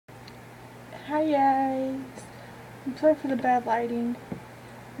Hi guys! I'm sorry for the bad lighting,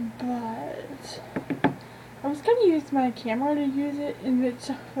 but I was gonna use my camera to use it, and it's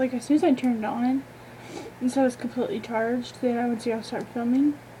like as soon as I turned it on, and so it's completely charged, then I would see I'll start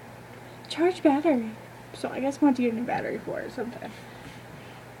filming. Charged battery! So I guess I'm going to get a new battery for it sometime.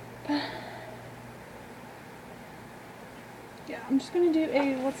 But yeah, I'm just gonna do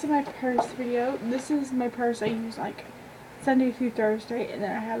a what's in my purse video. This is my purse I use like Sunday through Thursday, and then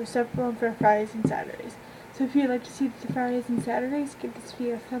I have a separate one for Fridays and Saturdays. So if you'd like to see the Fridays and Saturdays, give this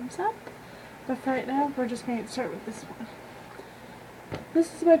video a thumbs up. But for right now, we're just going to start with this one.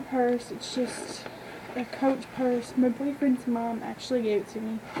 This is my purse. It's just a Coach purse. My boyfriend's mom actually gave it to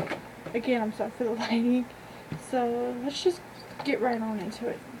me. Again, I'm sorry for the lighting. So let's just get right on into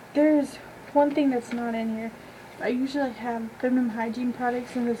it. There's one thing that's not in here. I usually have feminine hygiene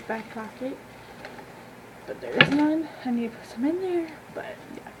products in this back pocket, but there is none. I need to put some in there, but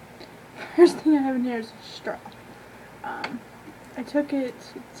yeah. First thing I have in here is a straw. I took it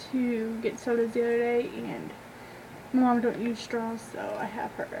to get sodas the other day, and my mom don't use straws, so I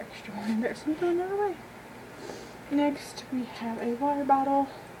have her extra one in there, so I'm throwing that away. Next, we have a water bottle,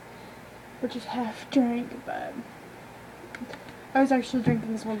 which is half drank, but I was actually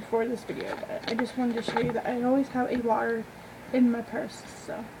drinking this one before this video, but I just wanted to show you that I always have a water in my purse,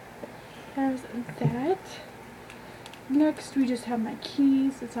 so there's that. Next, we just have my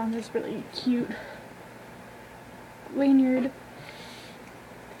keys. It's on this really cute lanyard,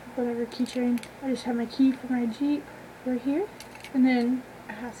 whatever, keychain. I just have my key for my Jeep right here, and then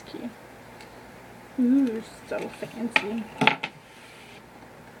a house key. Ooh, so fancy.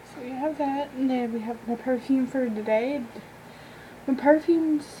 So we have that, and then we have my perfume for today. My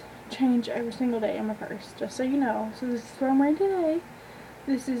perfumes change every single day in my purse, just so you know. So this is what I'm wearing today.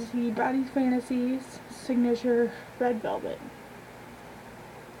 This is the Body Fantasies Signature Red Velvet.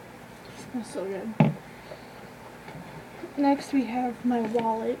 It smells so good. Next we have my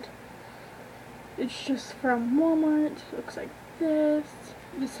wallet. It's just from Walmart. It looks like this.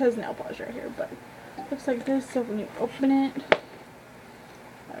 This has nail polish right here, but it looks like this. So when you open it,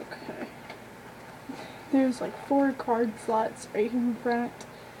 okay, there's like 4 card slots right here in front,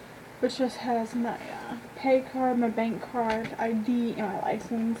 which just has my pay card, my bank card, ID, and my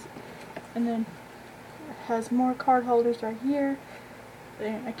license. And then it has more card holders right here.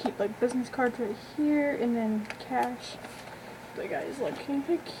 And I keep like business cards right here, and then cash. The guy's looking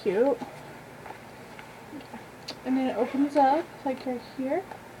kind of cute. And then it opens up like right here,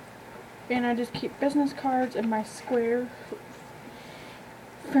 and I just keep business cards and my square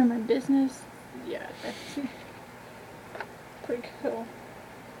for my business. Yeah, that's pretty cool.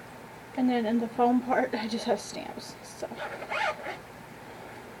 And then in the phone part, I just have stamps. So,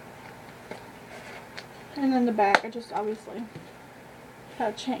 and then the back, I just obviously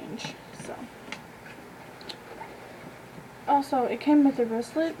have change. So, also it came with a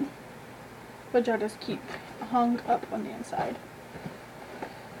wristlet, which I just keep hung up on the inside.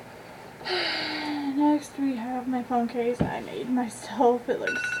 Next we have my phone case I made myself. It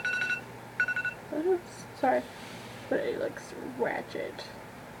looks, oops, sorry, but it looks ratchet.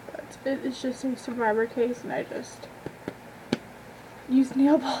 But it's just a Survivor case, and I just use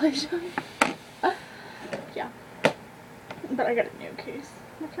nail polish on it. Yeah, but I got a new case.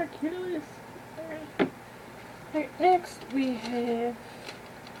 Look how cute it is. Alright, next we have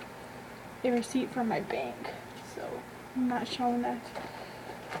a receipt from my bank, so I'm not showing that.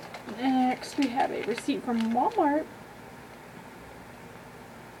 Next we have a receipt from Walmart.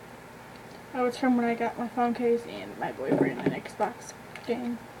 Oh, it's from when I got my phone case and my boyfriend an Xbox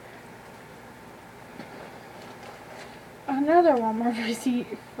game. Another Walmart receipt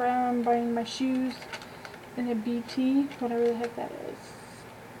from buying my shoes in a BT, whatever the heck that is.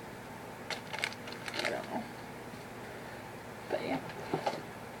 I don't know. But yeah.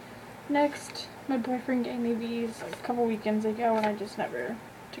 Next, my boyfriend gave me these like a couple weekends ago, and I just never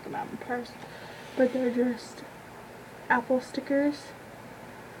took them out of my purse. But they're just Apple stickers.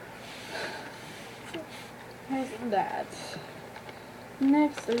 There's that.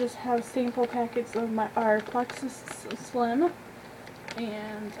 Next, I just have sample packets of our Plexus Slim,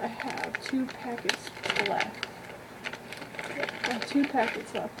 and I have 2 packets left. I have 2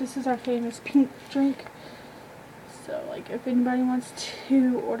 packets left. This is our famous pink drink. So, like, if anybody wants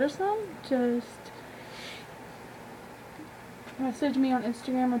to order some, just message me on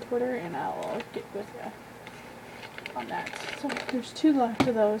Instagram or Twitter, and I'll get with you on that. So, there's 2 left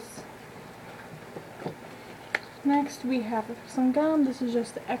of those. Next, we have some gum. This is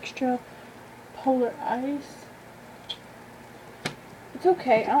just the extra polar ice. It's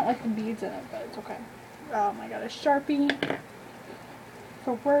okay. I don't like the beads in it, but it's okay. Oh my god, a Sharpie.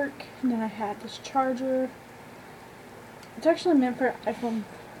 for work. And then I have this charger. It's actually meant for iPhone,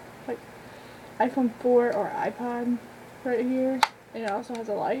 like iPhone 4 or iPod right here. And it also has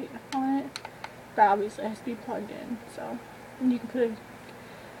a light on it, but obviously it has to be plugged in. So, and you can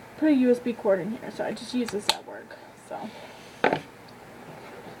put a USB cord in here. So I just use this at work. So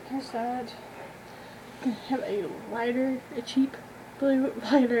here's that. I have a lighter, a cheap blue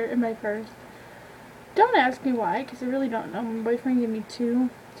lighter in my purse. Don't ask me why, because I really don't know. My boyfriend gave me two,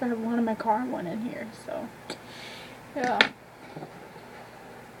 so I have one in my car and one in here. So yeah.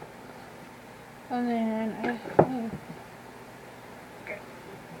 And then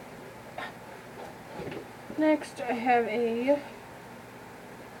next I have a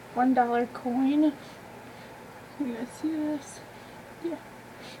 $1 coin. You guys see this? Yeah.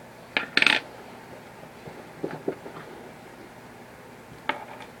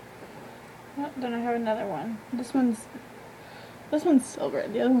 Oh, then I have another one. This one's silver.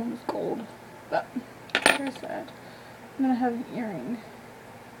 The other one was gold. But here's that. And then I have an earring.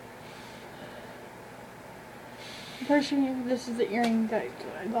 I'm pretty sure this is the earring that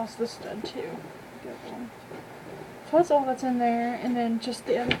I lost the stud to. So that's all that's in there, and then just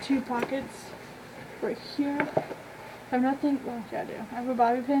the other two pockets right here. I have nothing. Well, yeah, I do. I have a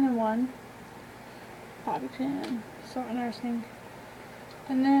bobby pin and one bobby pin. So interesting.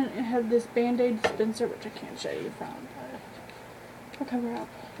 And then I have this Band-Aid dispenser, which I can't show you from, but I'll cover up.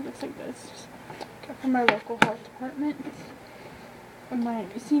 It looks like this. Got from my local health department. In my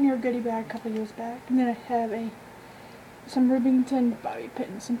senior goodie bag a couple years back. And then I have some Rubington bobby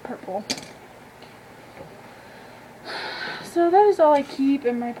pins in purple. So that is all I keep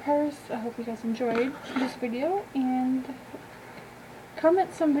in my purse. I hope you guys enjoyed this video, and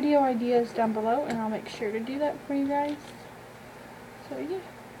comment some video ideas down below and I'll make sure to do that for you guys. So yeah.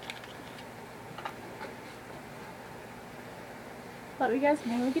 Love you guys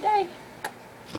and have a good day.